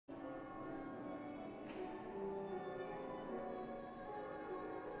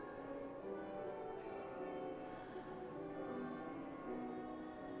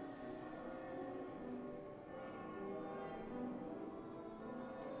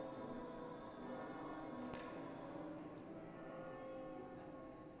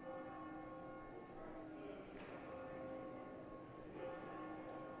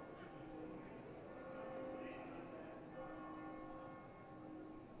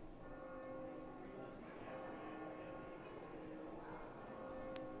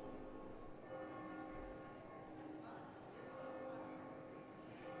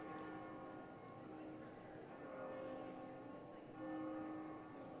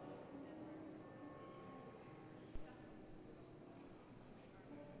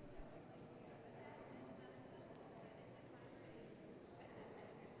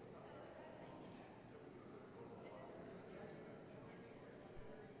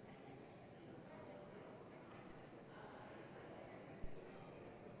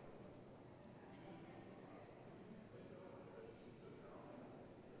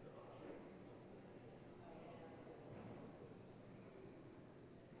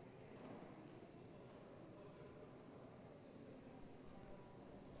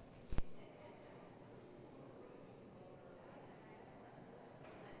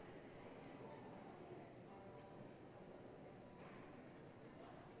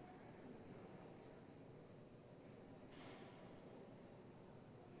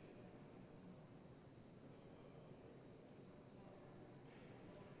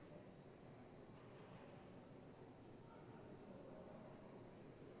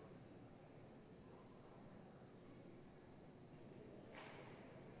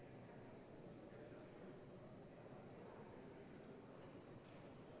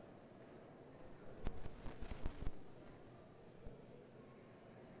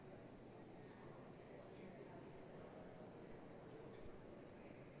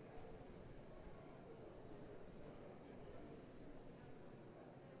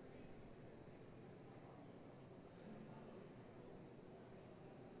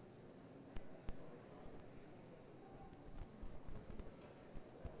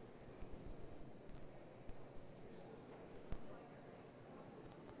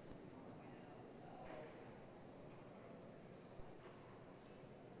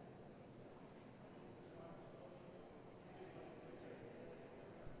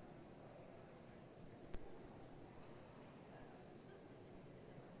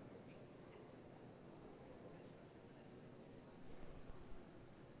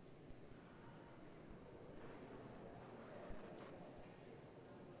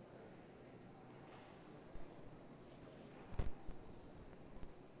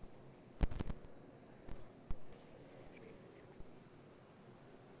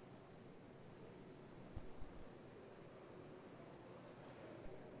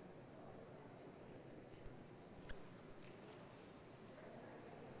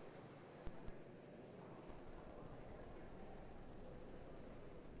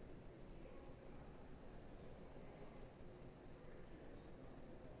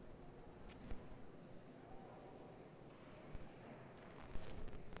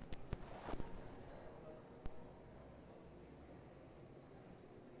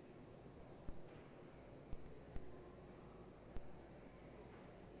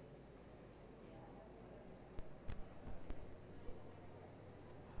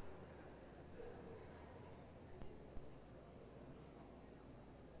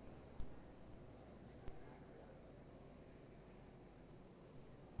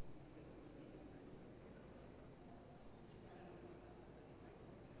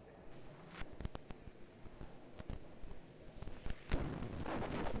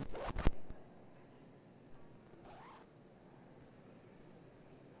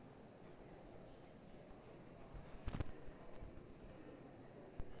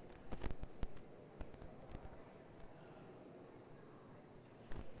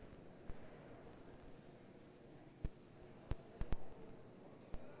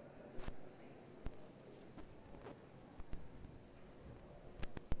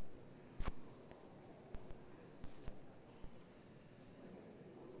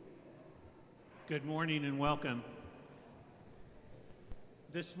Good morning and welcome.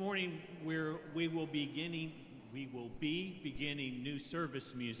 This morning we will be beginning new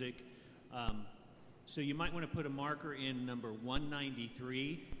service music. So you might want to put a marker in number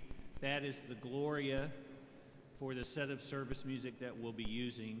 193. That is the Gloria for the set of service music that we'll be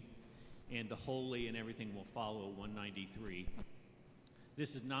using, and the Holy and everything will follow 193.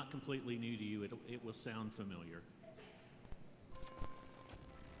 This is not completely new to you. It will sound familiar.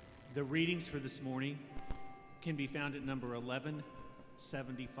 The readings for this morning can be found at number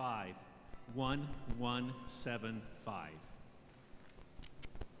 1175, 1175.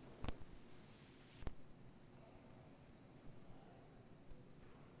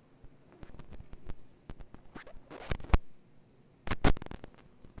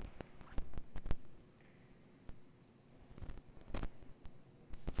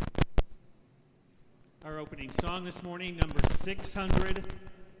 Our opening song this morning, number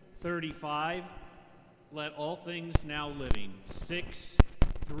 635, Let All Things Now Living,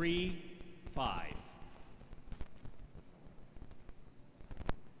 635.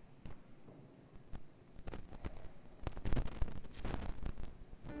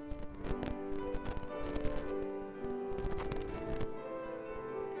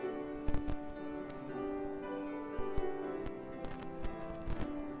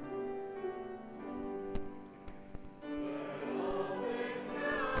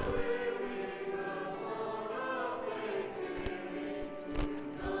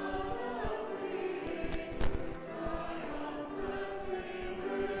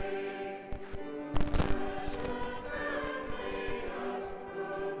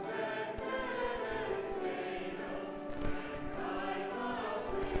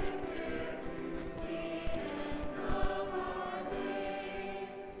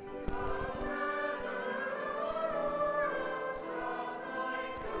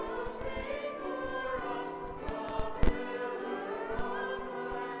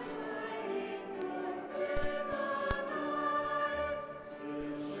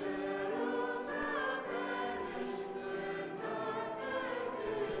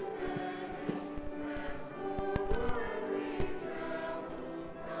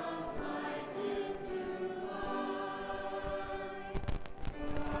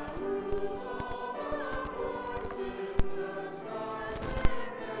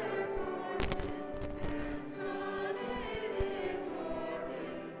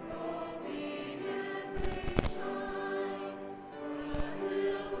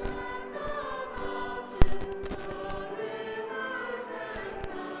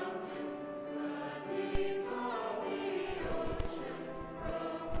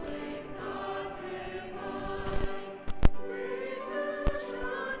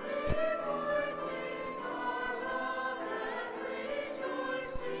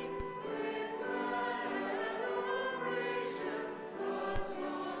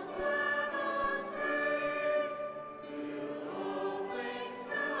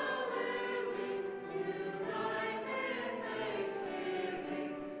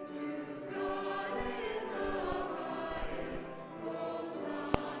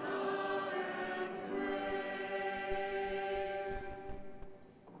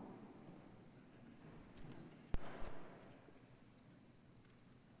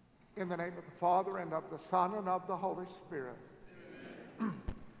 In the name of the Father, and of the Son, and of the Holy Spirit.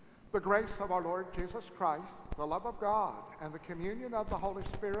 The grace of our Lord Jesus Christ, the love of God, and the communion of the Holy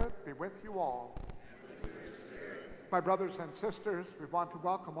Spirit be with you all. My brothers and sisters, we want to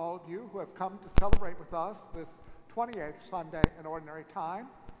welcome all of you who have come to celebrate with us this 28th Sunday in Ordinary Time.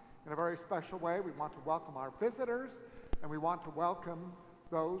 In a very special way, we want to welcome our visitors, and we want to welcome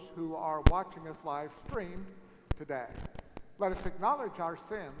those who are watching us live streamed today. Let us acknowledge our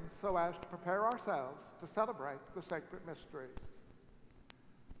sins so as to prepare ourselves to celebrate the sacred mysteries.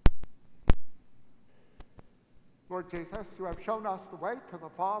 Lord Jesus, you have shown us the way to the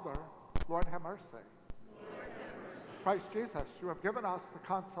Father. Lord, have mercy. Lord, have mercy. Christ Jesus, you have given us the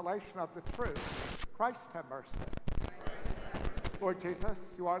consolation of the truth. Christ, have mercy. Christ, have mercy. Lord Jesus,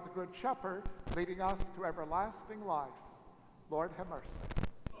 you are the good shepherd, leading us to everlasting life. Lord, have mercy.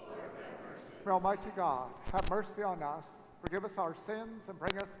 Lord, have mercy. May Almighty God have mercy on us, forgive us our sins, and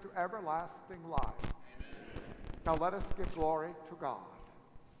bring us to everlasting life. Amen. Now let us give glory to God.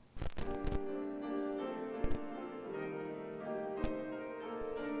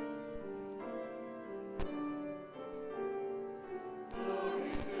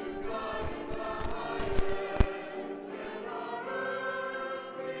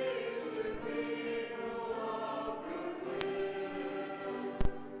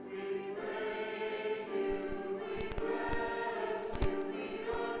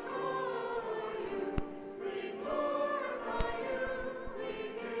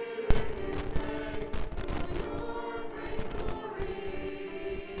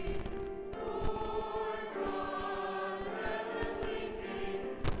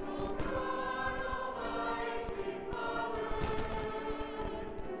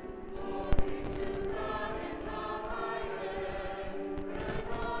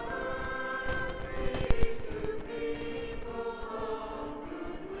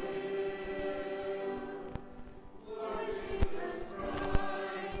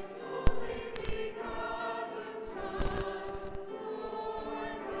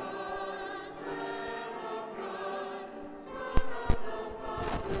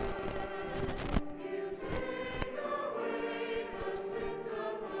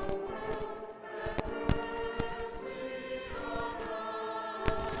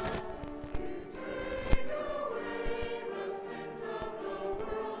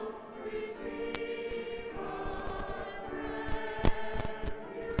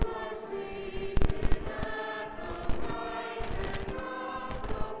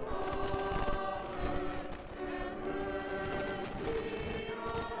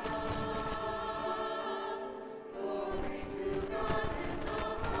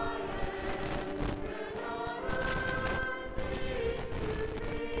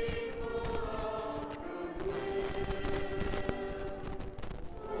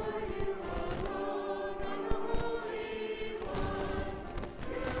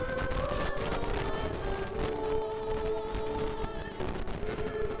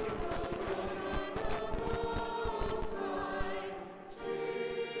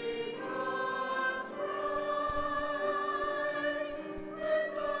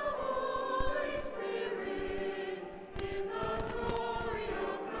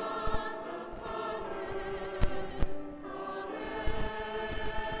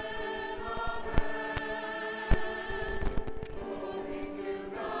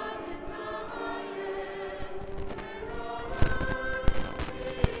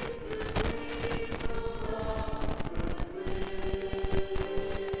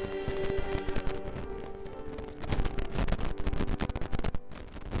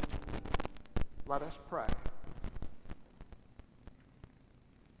 Let us pray.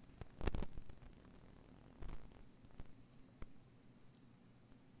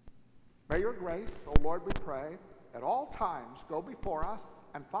 May your grace, O Lord, we pray, at all times go before us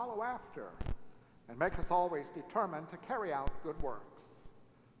and follow after, and make us always determined to carry out good works.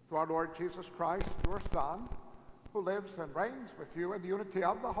 Through our Lord Jesus Christ, your Son, who lives and reigns with you in the unity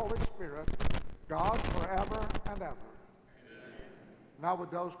of the Holy Spirit, God forever and ever. Amen. Now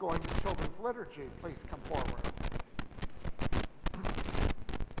would those going to children's liturgy please come forward.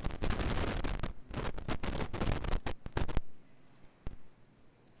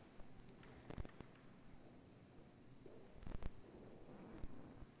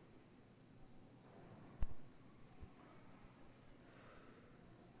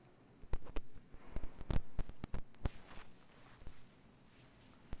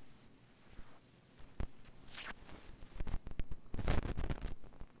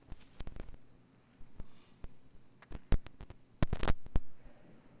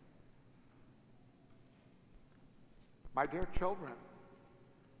 My dear children,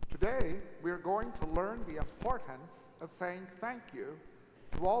 today we are going to learn the importance of saying thank you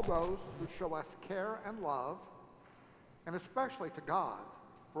to all those who show us care and love, and especially to God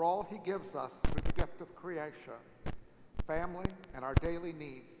for all he gives us through the gift of creation, family, and our daily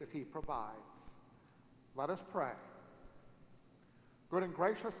needs that he provides. Let us pray. Good and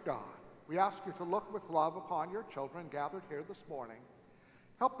gracious God, we ask you to look with love upon your children gathered here this morning.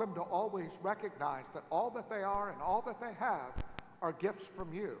 Help them to always recognize that all that they are and all that they have are gifts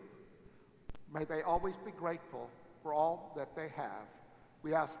from you. May they always be grateful for all that they have.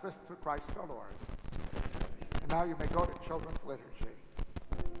 We ask this through Christ our Lord. And now you may go to children's liturgy.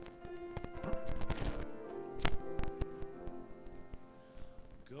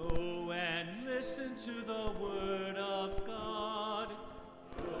 Go and listen to the word of God.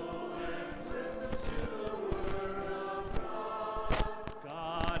 Go and listen to the word of God.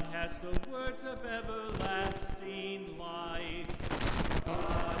 God has the words of everlasting life.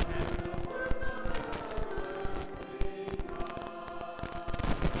 God has the words of everlasting life.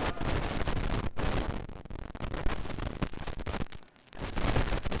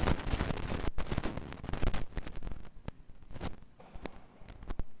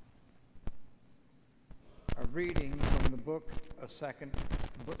 A reading from the second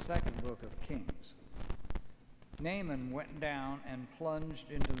book of Kings. Naaman went down and plunged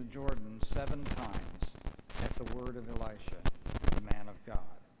into the Jordan 7 times at the word of Elisha, the man of God.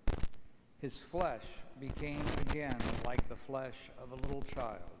 His flesh became again like the flesh of a little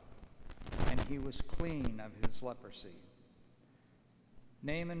child, and he was clean of his leprosy.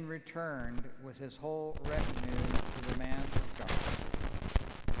 Naaman returned with his whole retinue to the man of God.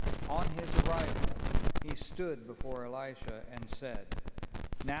 On his arrival, he stood before Elisha and said,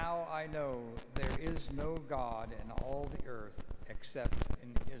 "Now I know there is no God in all the earth except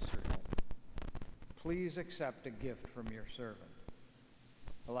in Israel. Please accept a gift from your servant."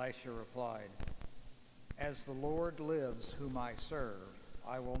 Elisha replied, "As the Lord lives whom I serve,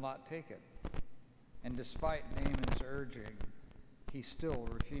 I will not take it." And despite Naaman's urging, he still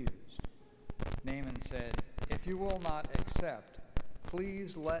refused. Naaman said, "If you will not accept,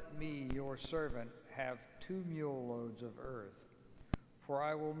 please let me, your servant, have 2 mule loads of earth, for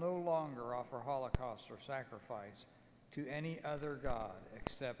I will no longer offer holocaust or sacrifice to any other God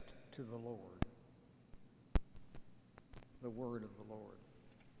except to the Lord." The word of the Lord.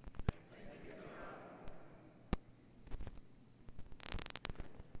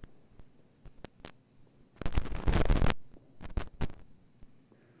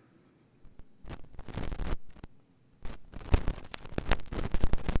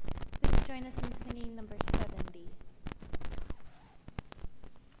 Please join us in singing number 70.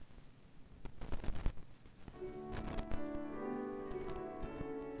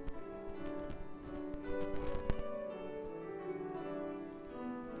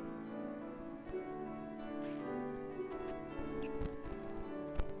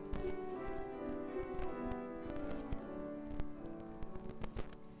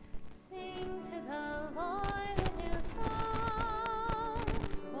 Sing to the Lord a new song,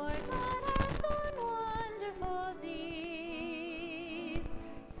 for God has done wonderful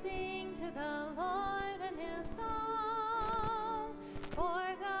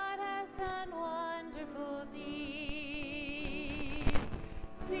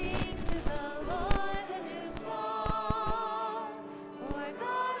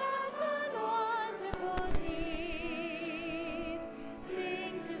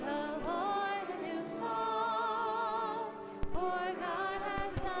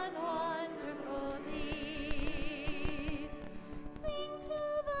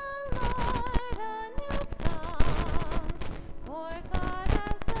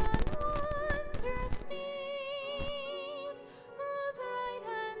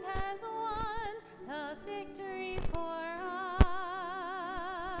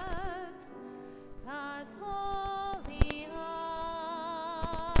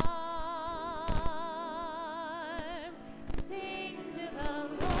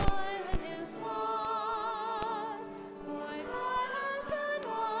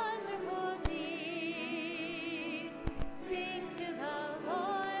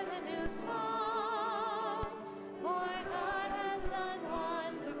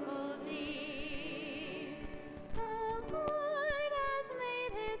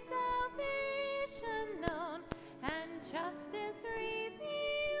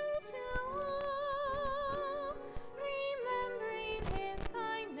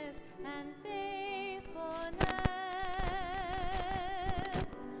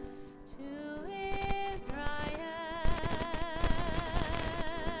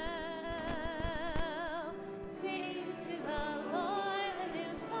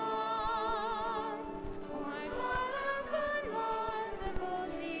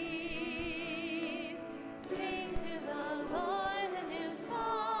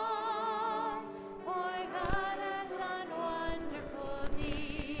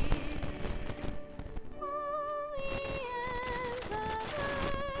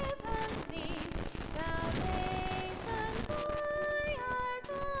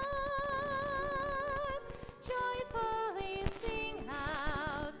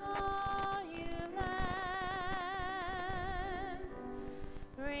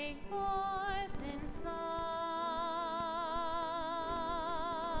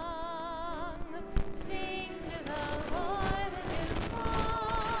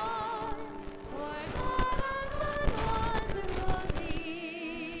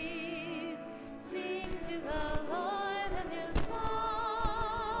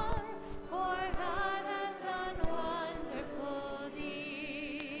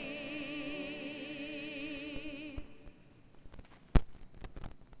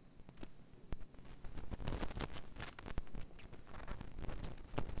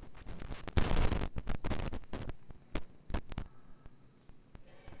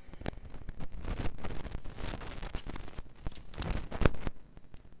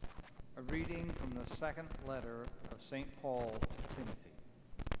second letter of St. Paul to Timothy.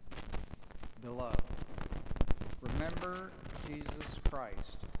 Beloved, remember Jesus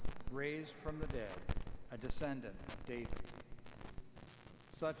Christ, raised from the dead, a descendant of David.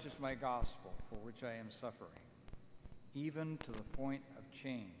 Such is my gospel, for which I am suffering, even to the point of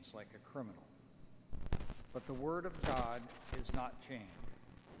chains like a criminal. But the word of God is not chained.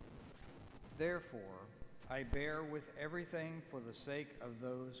 Therefore, I bear with everything for the sake of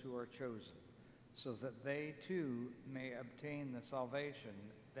those who are chosen, so that they too may obtain the salvation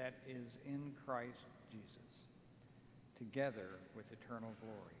that is in Christ Jesus, together with eternal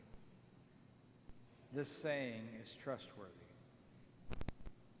glory. This saying is trustworthy.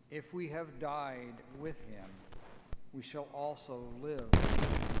 If we have died with him, we shall also live with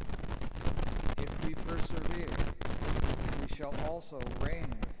him. If we persevere, we shall also reign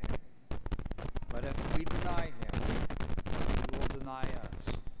with him. But if we deny him, he will deny us.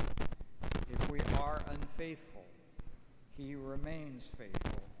 If we are unfaithful, he remains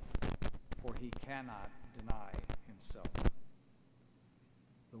faithful, for he cannot deny himself.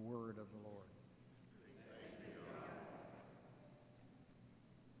 The word of the Lord.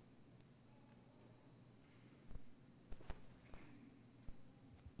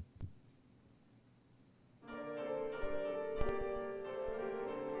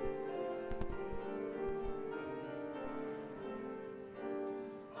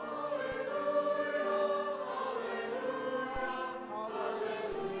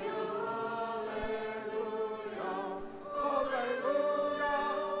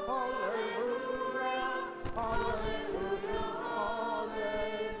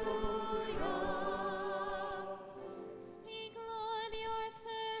 Speak, Lord, your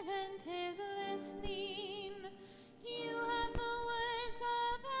servant is listening. You have the words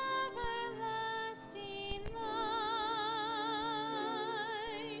of everlasting life.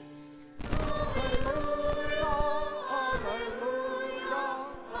 Hallelujah, hallelujah,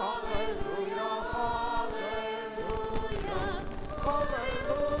 hallelujah, hallelujah, hallelujah,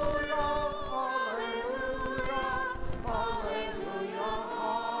 hallelujah, hallelujah,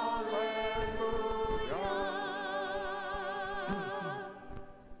 hallelujah.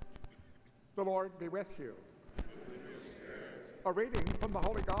 The Lord be with you. A reading from the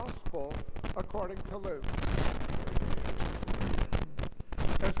Holy Gospel according to Luke.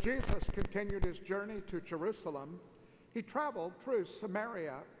 As Jesus continued his journey to Jerusalem, he traveled through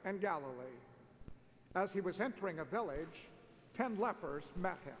Samaria and Galilee. As he was entering a village, 10 lepers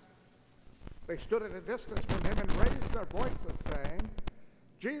met him. They stood at a distance from him and raised their voices, saying,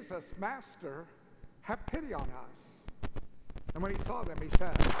 "Jesus, Master, have pity on us." And when he saw them, he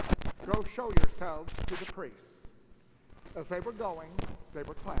said, "Go show yourselves to the priests." As they were going, they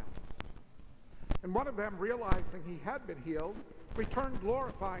were cleansed. And one of them, realizing he had been healed, returned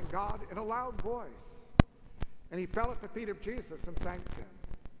glorifying God in a loud voice. And he fell at the feet of Jesus and thanked him.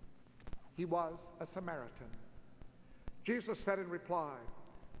 He was a Samaritan. Jesus said in reply,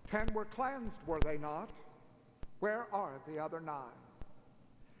 10 were cleansed, were they not? Where are the other 9?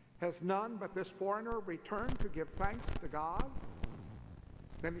 Has none but this foreigner returned to give thanks to God?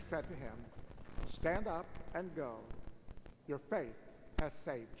 Then he said to him, "Stand up and go. Your faith has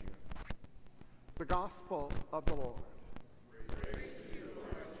saved you." The Gospel of the Lord.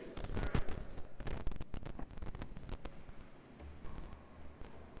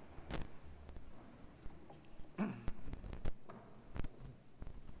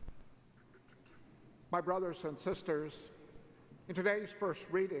 My brothers and sisters, in today's first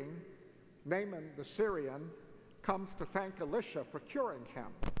reading, Naaman the Syrian comes to thank Elisha for curing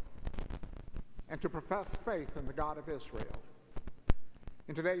him and to profess faith in the God of Israel.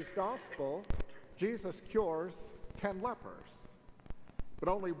 In today's gospel, Jesus cures 10 lepers, but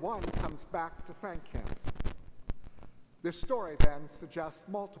only one comes back to thank him. This story then suggests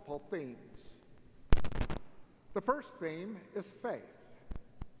multiple themes. The first theme is faith.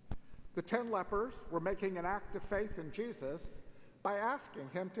 The 10 lepers were making an act of faith in Jesus by asking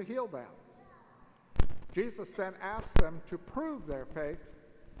him to heal them. Jesus then asked them to prove their faith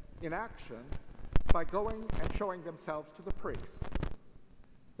in action by going and showing themselves to the priests.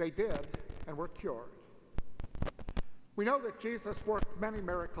 They did and were cured. We know that Jesus worked many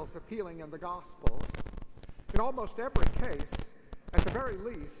miracles of healing in the Gospels. In almost every case, at the very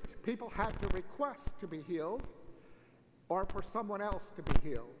least, people had to request to be healed or for someone else to be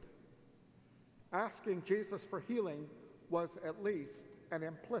healed. Asking Jesus for healing was at least an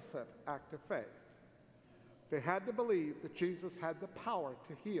implicit act of faith. They had to believe that Jesus had the power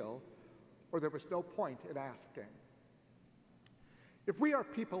to heal, or there was no point in asking. If we are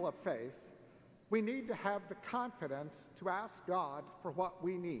people of faith, we need to have the confidence to ask God for what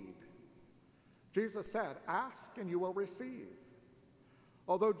we need. Jesus said, "Ask and you will receive."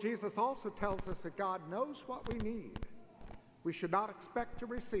 Although Jesus also tells us that God knows what we need, we should not expect to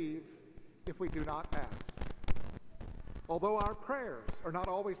receive if we do not ask. Although our prayers are not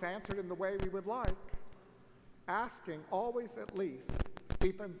always answered in the way we would like, asking always at least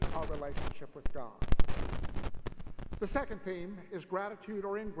deepens our relationship with God. The second theme is gratitude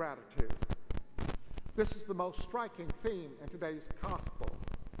or ingratitude. This is the most striking theme in today's gospel.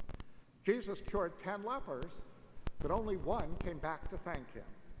 Jesus cured 10 lepers, but only one came back to thank him.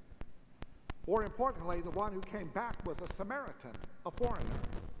 More importantly, the one who came back was a Samaritan, a foreigner.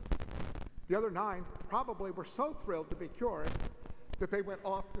 The other 9 probably were so thrilled to be cured that they went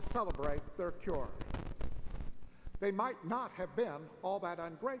off to celebrate their cure. They might not have been all that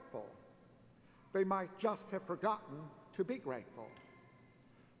ungrateful. They might just have forgotten to be grateful.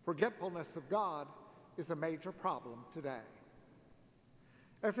 Forgetfulness of God is a major problem today.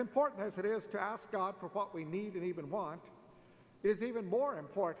 As important as it is to ask God for what we need and even want, it is even more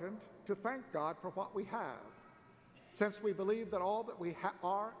important to thank God for what we have, since we believe that all that we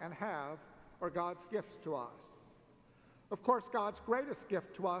are and have are God's gifts to us. Of course, God's greatest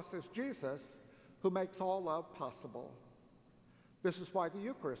gift to us is Jesus, who makes all love possible. This is why the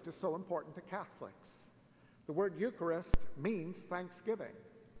Eucharist is so important to Catholics. The word Eucharist means thanksgiving.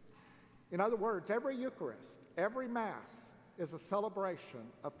 In other words, every Eucharist, every Mass, is a celebration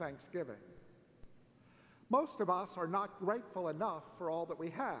of thanksgiving. Most of us are not grateful enough for all that we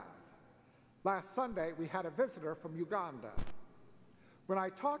have. Last Sunday, we had a visitor from Uganda. When I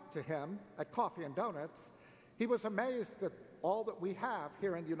talked to him at Coffee and Donuts, he was amazed at all that we have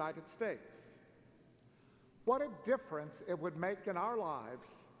here in the United States. What a difference it would make in our lives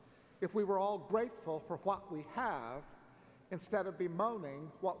if we were all grateful for what we have instead of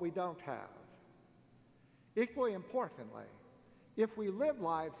bemoaning what we don't have. Equally importantly, if we live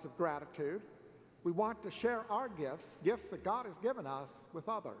lives of gratitude, we want to share our gifts that God has given us, with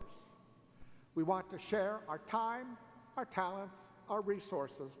others. We want to share our time, our talents, our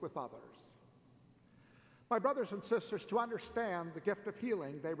resources with others. My brothers and sisters, to understand the gift of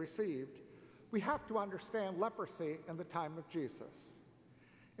healing they received, we have to understand leprosy in the time of Jesus.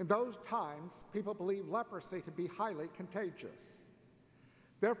 In those times, people believed leprosy to be highly contagious.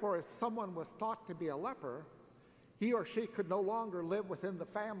 Therefore, if someone was thought to be a leper, he or she could no longer live within the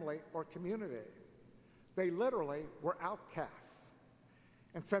family or community. They literally were outcasts.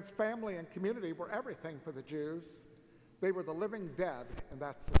 And since family and community were everything for the Jews, they were the living dead in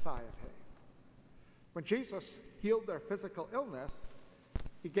that society. When Jesus healed their physical illness,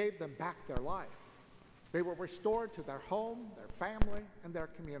 he gave them back their life. They were restored to their home, their family, and their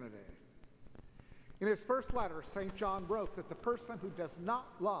community. In his first letter, St. John wrote that the person who does not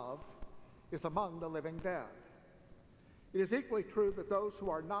love is among the living dead. It is equally true that those who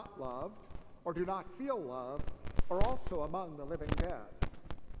are not loved or do not feel love are also among the living dead.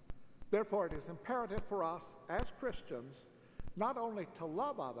 Therefore, it is imperative for us as Christians not only to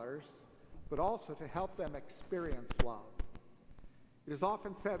love others, but also to help them experience love. It is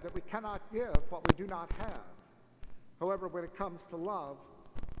often said that we cannot give what we do not have. However, when it comes to love,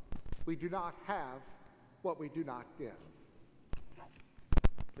 we do not have what we do not give.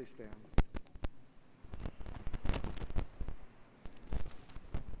 Please stand.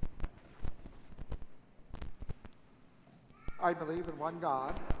 I believe in one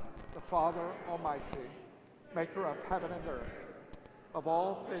God, the Father Almighty, maker of heaven and earth, of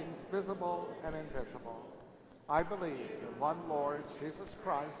all things visible and invisible. I believe in one Lord Jesus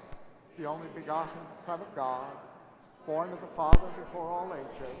Christ, the only begotten Son of God, born of the Father before all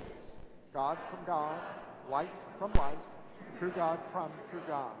ages, God from God, light from light, true God from true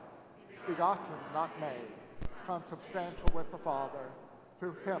God, begotten, not made, consubstantial with the Father.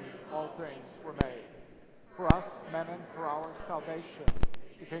 Through him all things were made. For us men and for our salvation,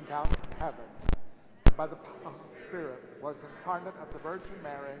 he came down from heaven, and by the Spirit was incarnate of the Virgin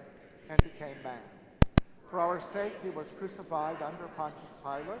Mary and became man. For our sake he was crucified under Pontius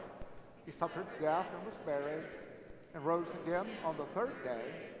Pilate. He suffered death and was buried, and rose again on the third day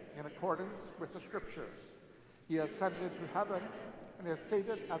in accordance with the Scriptures. He ascended to heaven and is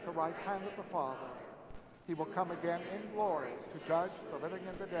seated at the right hand of the Father. He will come again in glory to judge the living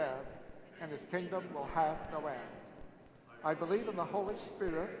and the dead, and his kingdom will have no end. I believe in the Holy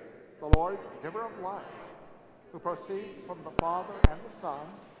Spirit, the Lord, giver of life, who proceeds from the Father and the Son,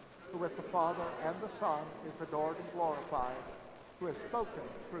 who with the Father and the Son is adored and glorified, who has spoken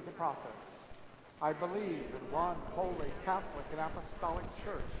through the prophets. I believe in one holy Catholic and Apostolic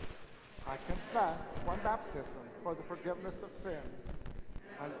Church. I confess one baptism for the forgiveness of sins.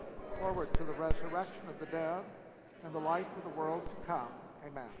 I look forward to the resurrection of the dead and the life of the world to come.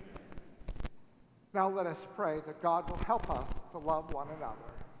 Amen. Now let us pray that God will help us to love one another.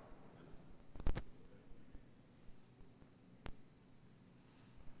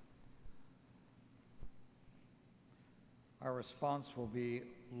 Our response will be,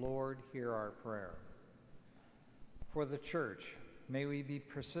 Lord, hear our prayer. For the church, may we be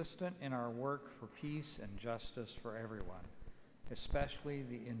persistent in our work for peace and justice for everyone, especially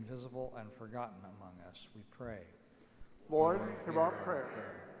the invisible and forgotten among us, we pray. Lord, hear our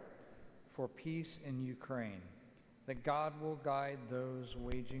prayer. For peace in Ukraine, that God will guide those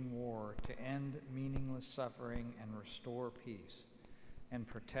waging war to end meaningless suffering and restore peace, and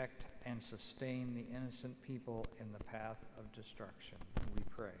protect and sustain the innocent people in the path of destruction, we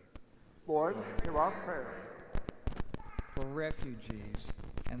pray. Lord, hear our prayer. For refugees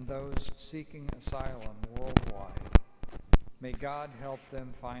and those seeking asylum worldwide, may God help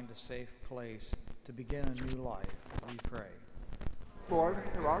them find a safe place to begin a new life, we pray. Lord,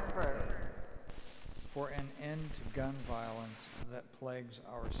 hear our prayer. For an end to gun violence that plagues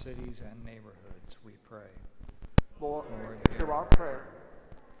our cities and neighborhoods, we pray. Lord, Lord, hear our prayer.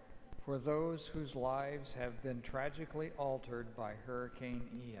 For those whose lives have been tragically altered by Hurricane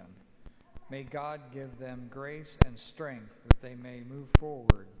Ian, may God give them grace and strength that they may move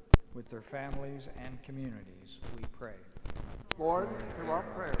forward with their families and communities, we pray. Lord, hear our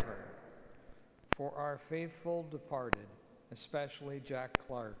prayer. For our faithful departed, especially Jack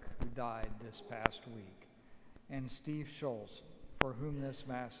Clark, who died this past week, and Steve Schultz, for whom this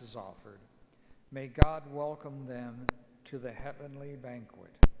Mass is offered, may God welcome them to the heavenly banquet,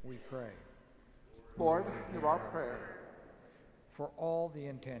 we pray. Lord, hear our prayer. For all the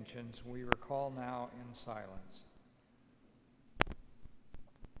intentions we recall now in silence,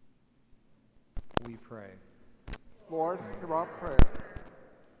 we pray. Lord, hear our prayer.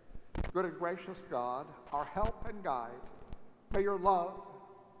 Good and gracious God, our help and guide, make your love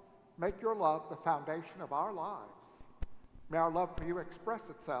the foundation of our lives. May our love for you express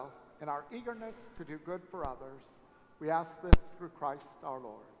itself in our eagerness to do good for others. We ask this through Christ our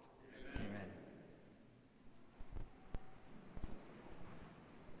Lord. Amen.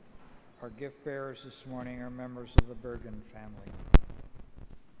 Our gift bearers this morning are members of the Bergen family.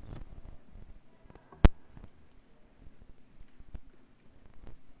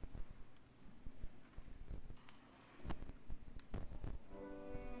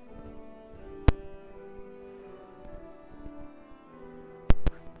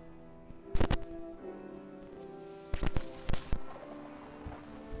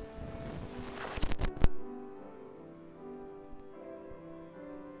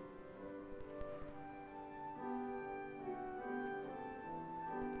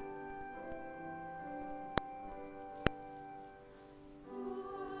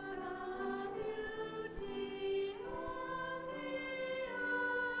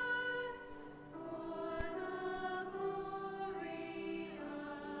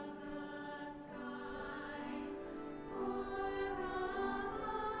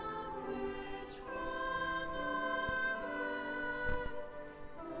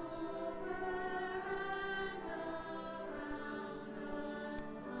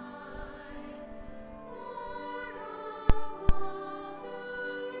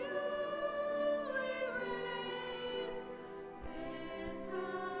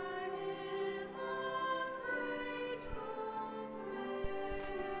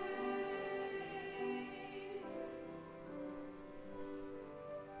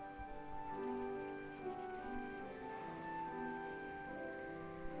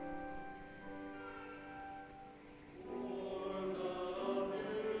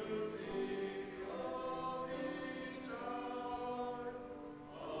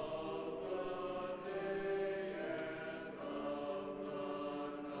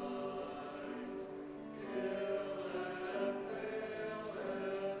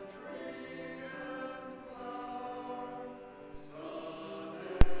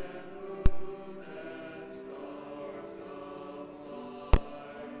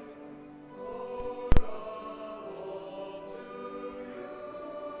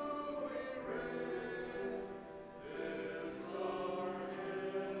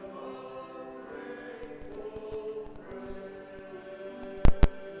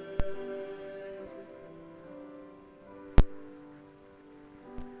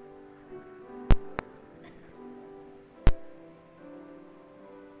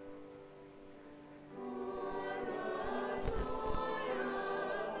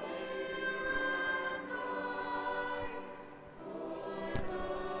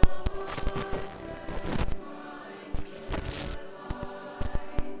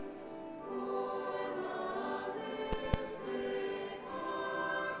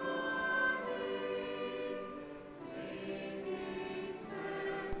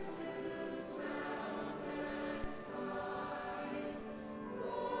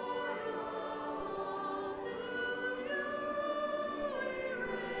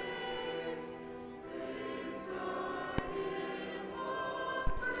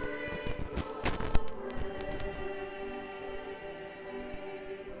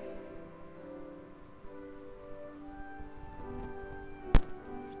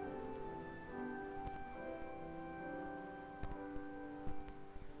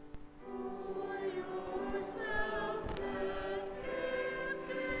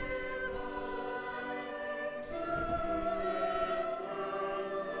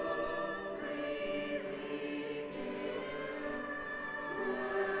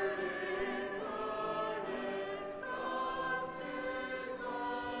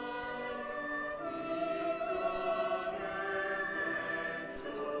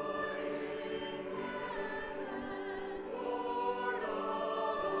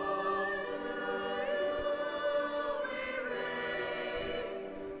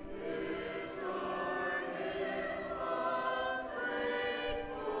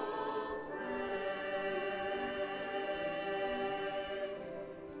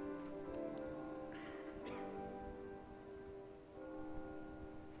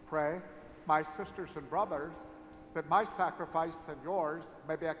 pray, my sisters and brothers, that my sacrifice and yours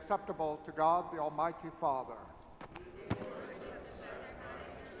may be acceptable to God the Almighty Father.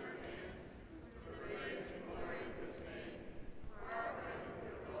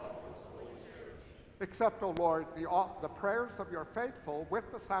 Accept, O Lord, the prayers of your faithful with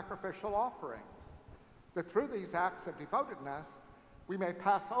the sacrificial offerings, that through these acts of devotedness we may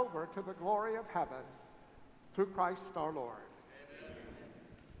pass over to the glory of heaven, through Christ our Lord. Amen.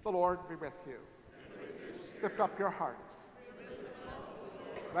 The Lord be with you. Lift up your hearts.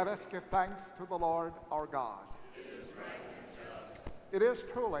 Let us give thanks to the Lord our God. It is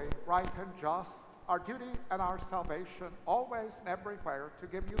truly right and just, our duty and our salvation, always and everywhere, to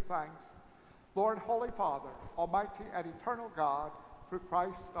give you thanks, Lord, Holy Father, Almighty and eternal God, through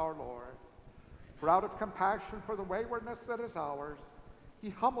Christ our Lord. For out of compassion for the waywardness that is ours, he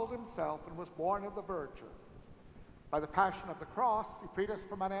humbled himself and was born of the Virgin. By the passion of the cross, he freed us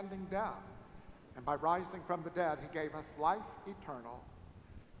from unending death, and by rising from the dead, he gave us life eternal.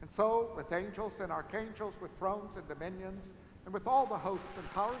 And so, with angels and archangels, with thrones and dominions, and with all the hosts and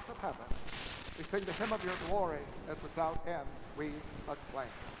powers of heaven, we sing the hymn of your glory, as without end we acclaim.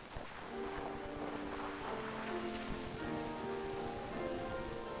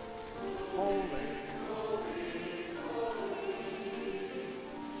 Holy,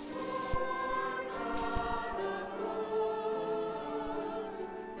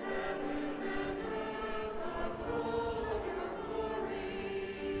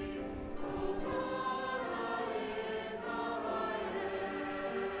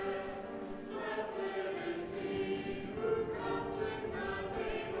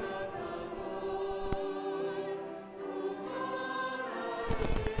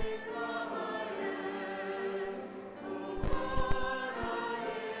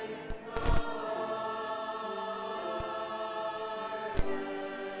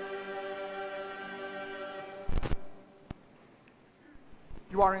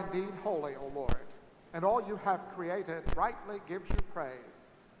 you are indeed holy, O Lord, and all you have created rightly gives you praise.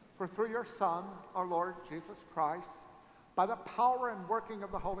 For through your Son, our Lord Jesus Christ, by the power and working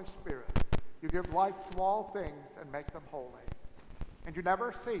of the Holy Spirit, you give life to all things and make them holy. And you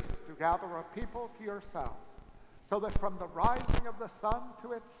never cease to gather a people to yourself, so that from the rising of the sun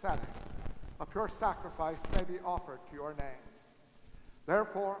to its setting, a pure sacrifice may be offered to your name.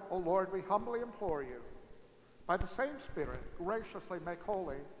 Therefore, O Lord, we humbly implore you, by the same Spirit, graciously make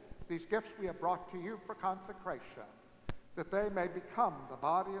holy these gifts we have brought to you for consecration, that they may become the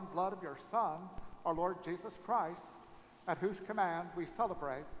body and blood of your Son, our Lord Jesus Christ, at whose command we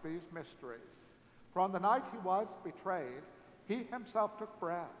celebrate these mysteries. For on the night he was betrayed, he himself took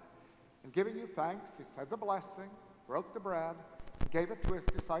bread, and giving you thanks, he said the blessing, broke the bread, and gave it to his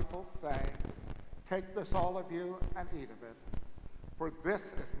disciples, saying, "Take this, all of you, and eat of it, for this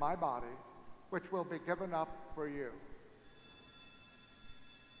is my body, which will be given up for you."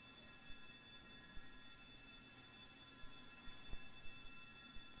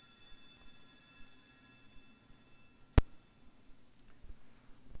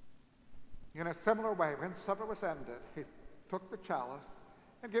 In a similar way, when supper was ended, he took the chalice,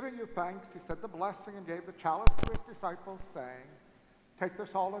 and giving you thanks, he said the blessing and gave the chalice to his disciples, saying, "Take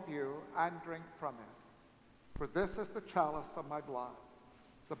this, all of you, and drink from it, for this is the chalice of my blood,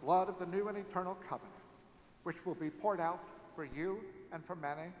 the blood of the new and eternal covenant, which will be poured out for you and for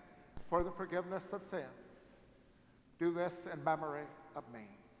many for the forgiveness of sins. Do this in memory of me."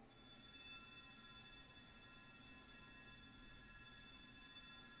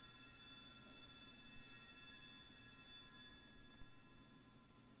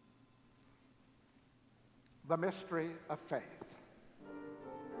 The mystery of faith.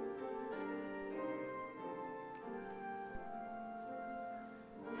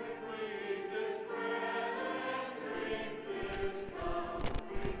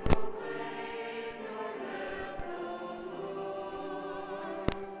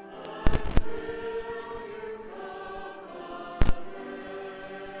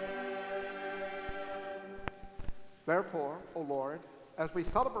 Therefore, O Lord, as we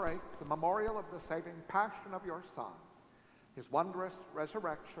celebrate the memorial of the saving passion of your Son, his wondrous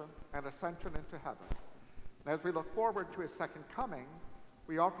resurrection and ascension into heaven, and as we look forward to his second coming,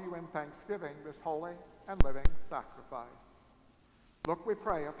 we offer you in thanksgiving this holy and living sacrifice. Look, we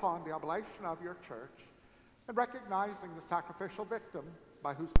pray, upon the oblation of your church, and recognizing the sacrificial victim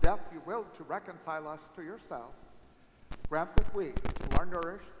by whose death you willed to reconcile us to yourself, grant that we, who are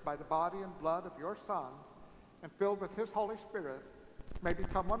nourished by the body and blood of your Son, and filled with his Holy Spirit, may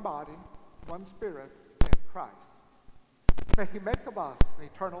become one body, one spirit in Christ. May he make of us an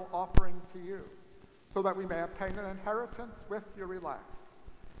eternal offering to you, so that we may obtain an inheritance with your elect.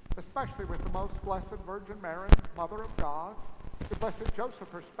 especially with the most blessed Virgin Mary, Mother of God, with blessed Joseph,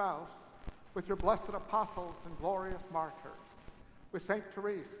 her spouse, with your blessed apostles and glorious martyrs, with St.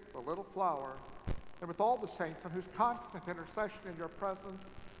 Therese, the little flower, and with all the saints on whose constant intercession in your presence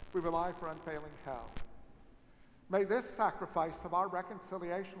we rely for unfailing help. May this sacrifice of our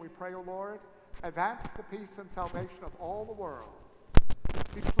reconciliation, we pray, O Lord, advance the peace and salvation of all the world.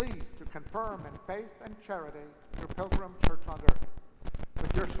 Be pleased to confirm in faith and charity your pilgrim church on earth.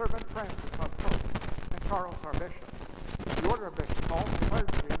 With your servant Francis, our Pope, and Charles, our Bishop, the order of bishops, all the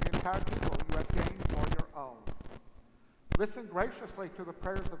clergy, and the entire people you have gained for your own. Listen graciously to the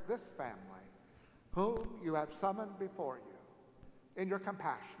prayers of this family, whom you have summoned before you. In your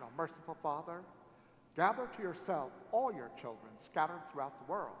compassion, O merciful Father, gather to yourself all your children scattered throughout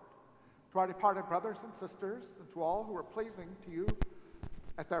the world. To our departed brothers and sisters, and to all who are pleasing to you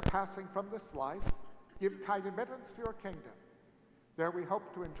at their passing from this life, give kind admittance to your kingdom. There we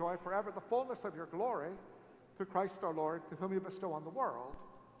hope to enjoy forever the fullness of your glory, through Christ our Lord, to whom you bestow on the world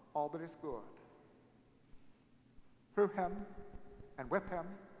all that is good. Through him, and with him,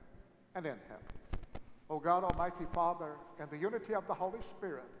 and in him. O God, Almighty Father, in the unity of the Holy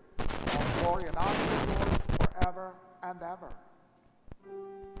Spirit, all glory and honor is yours forever and ever.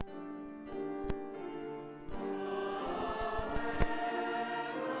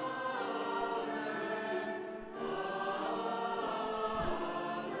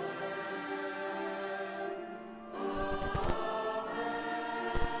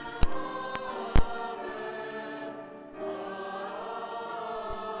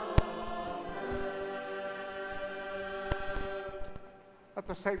 At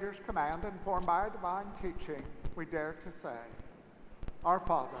the Savior's command, informed by divine teaching, we dare to say, Our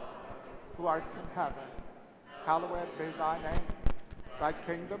Father, who art in heaven, hallowed be thy name. Thy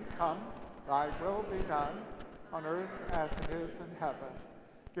kingdom come, thy will be done, on earth as it is in heaven.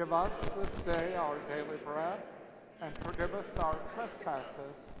 Give us this day our daily bread, and forgive us our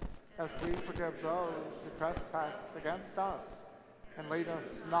trespasses, as we forgive those who trespass against us. And lead us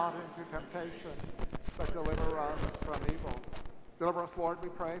not into temptation, but deliver us from evil. Deliver us, Lord, we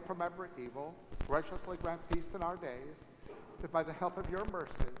pray, from every evil. Graciously grant peace in our days, that by the help of your mercy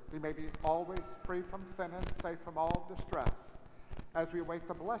we may be always free from sin and safe from all distress, as we await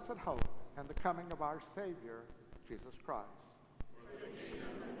the blessed hope and the coming of our Savior, Jesus Christ. For the kingdom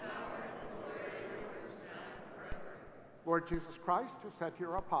and power and the glory are yours now and forever. Lord Jesus Christ, who said to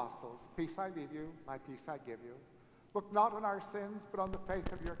your apostles, Peace I leave you, my peace I give you, look not on our sins, but on the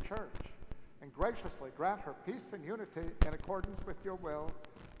faith of your church, and graciously grant her peace and unity in accordance with your will,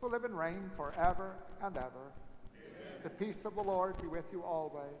 who live and reign forever and ever. Amen. The peace of the Lord be with you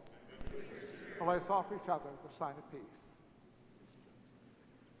always. And let us offer each other the sign of peace.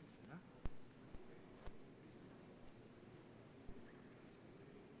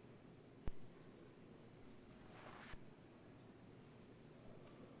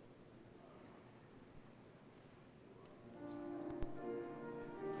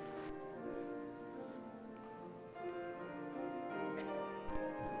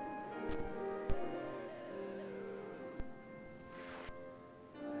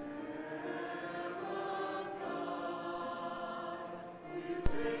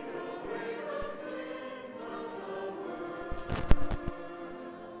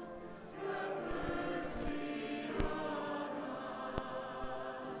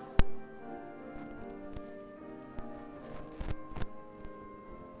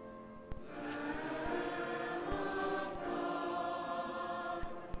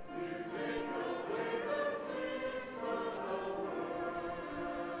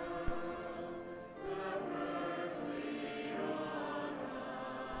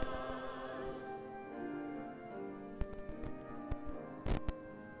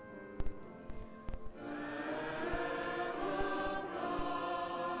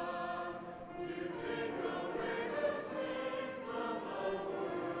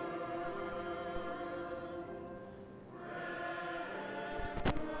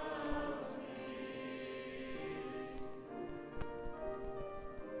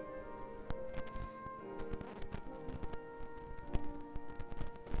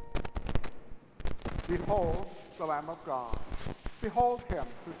 Behold the Lamb of God. Behold him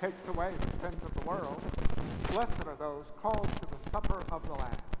who takes away the sins of the world. Blessed are those called to the supper of the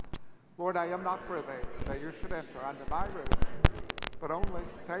Lamb. Lord, I am not worthy that you should enter under my roof, but only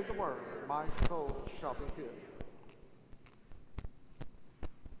say the word, and my soul shall be healed.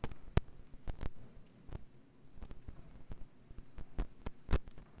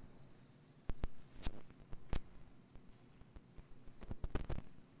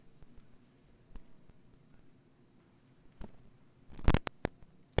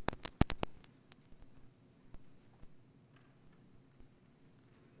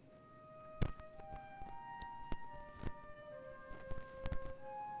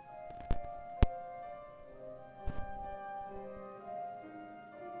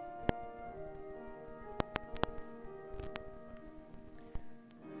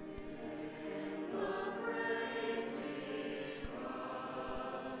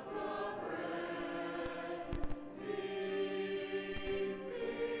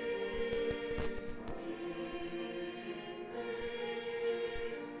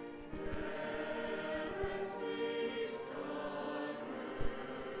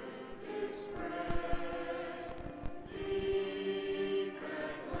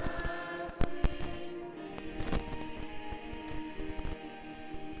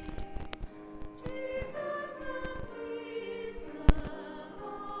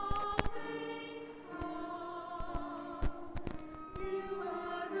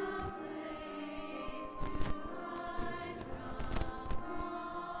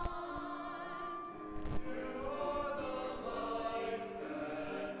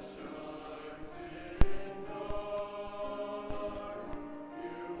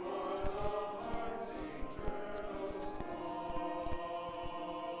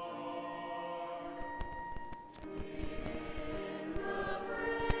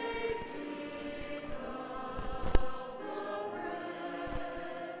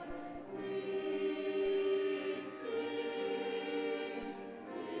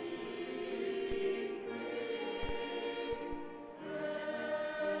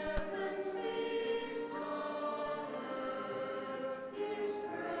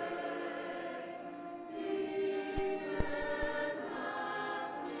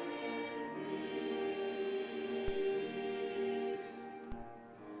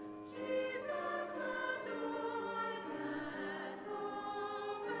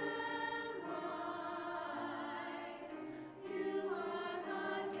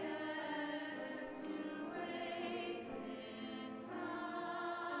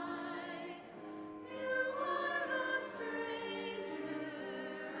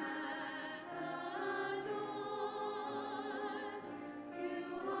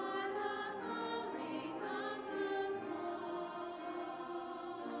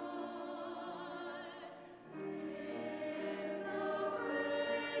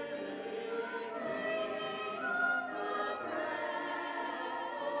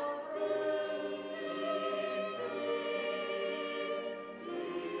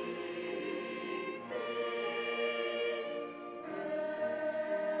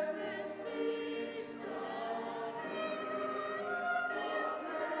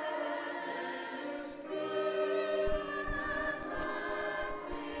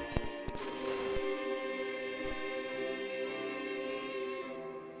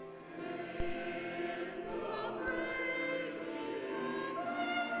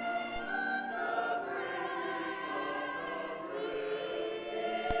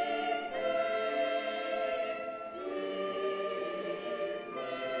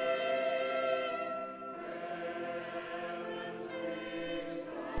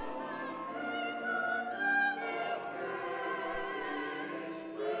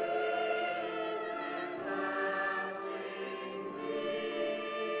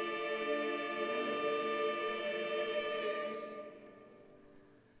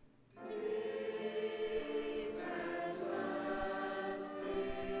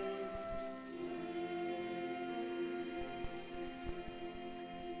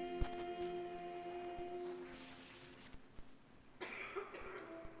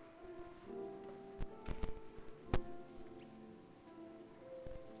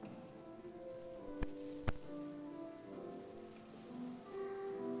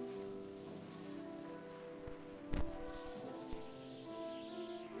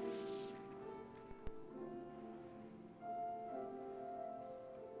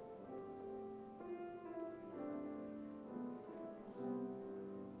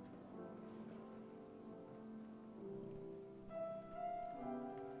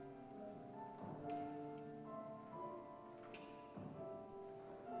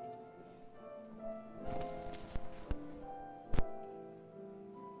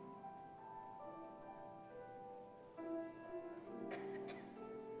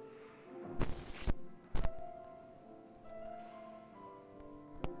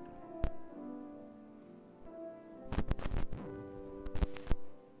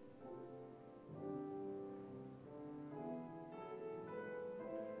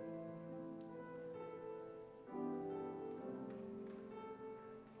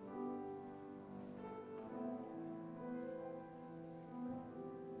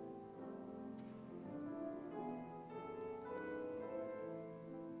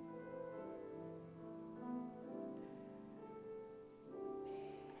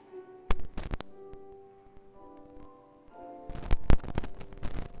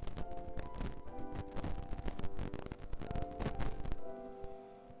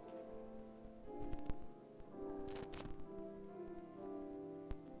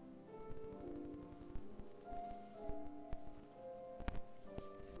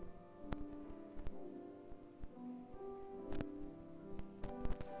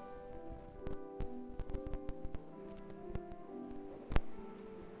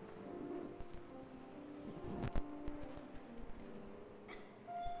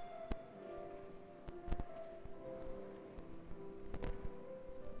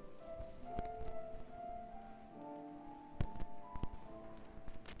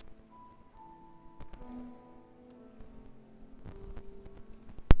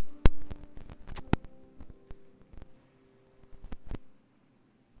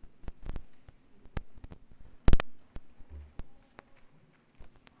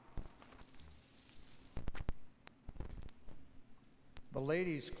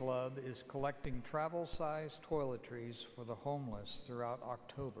 Ladies Club is collecting travel-sized toiletries for the homeless throughout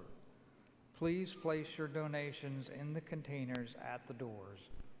October. Please place your donations in the containers at the doors.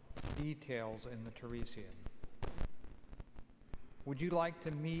 Details in the Teresian. Would you like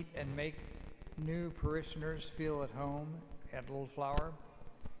to meet and make new parishioners feel at home at Little Flower?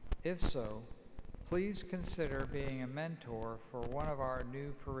 If so, please consider being a mentor for one of our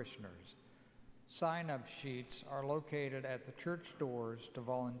new parishioners. Sign-up sheets are located at the church doors to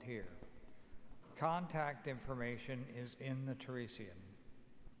volunteer. Contact information is in the Teresian.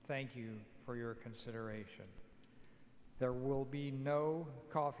 Thank you for your consideration. There will be no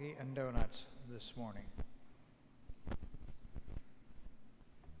coffee and donuts this morning.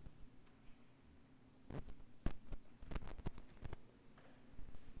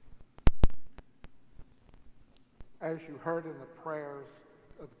 As you heard in the prayers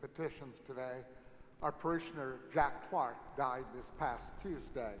of the petitions today, our parishioner Jack Clark died this past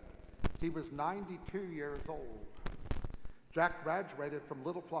Tuesday. He was 92 years old. Jack graduated from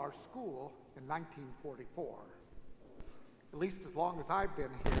Little Flower School in 1944. At least as long as I've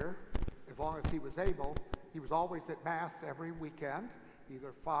been here, as long as he was able, he was always at Mass every weekend,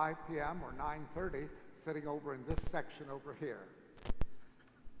 either 5 p.m. or 9:30, sitting over in this section over here.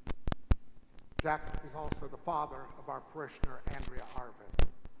 Jack is also the father of our parishioner, Andrea Arvid.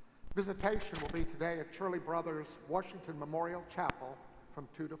 Visitation will be today at Shirley Brothers Washington Memorial Chapel from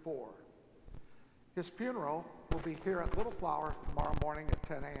 2 to 4. His funeral will be here at Little Flower tomorrow morning at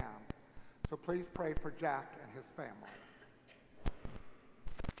 10 a.m. So please pray for Jack and his family.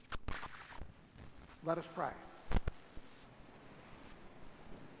 Let us pray.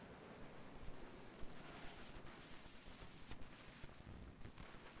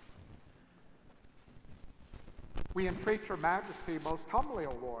 We entreat your majesty most humbly,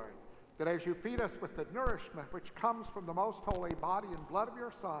 O Lord, that as you feed us with the nourishment which comes from the most holy body and blood of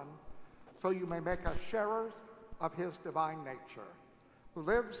your Son, so you may make us sharers of his divine nature, who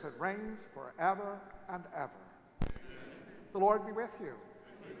lives and reigns forever and ever. Amen. The Lord be with you.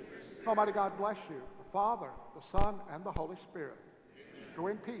 Almighty God bless you, the Father, the Son, and the Holy Spirit. Amen. Go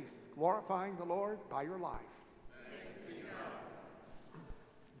in peace, glorifying the Lord by your life.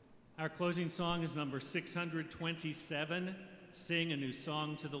 Our closing song is number 627, Sing a New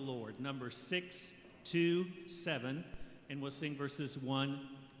Song to the Lord. Number 627, and we'll sing verses 1,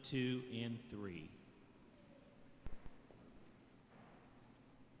 2, and 3.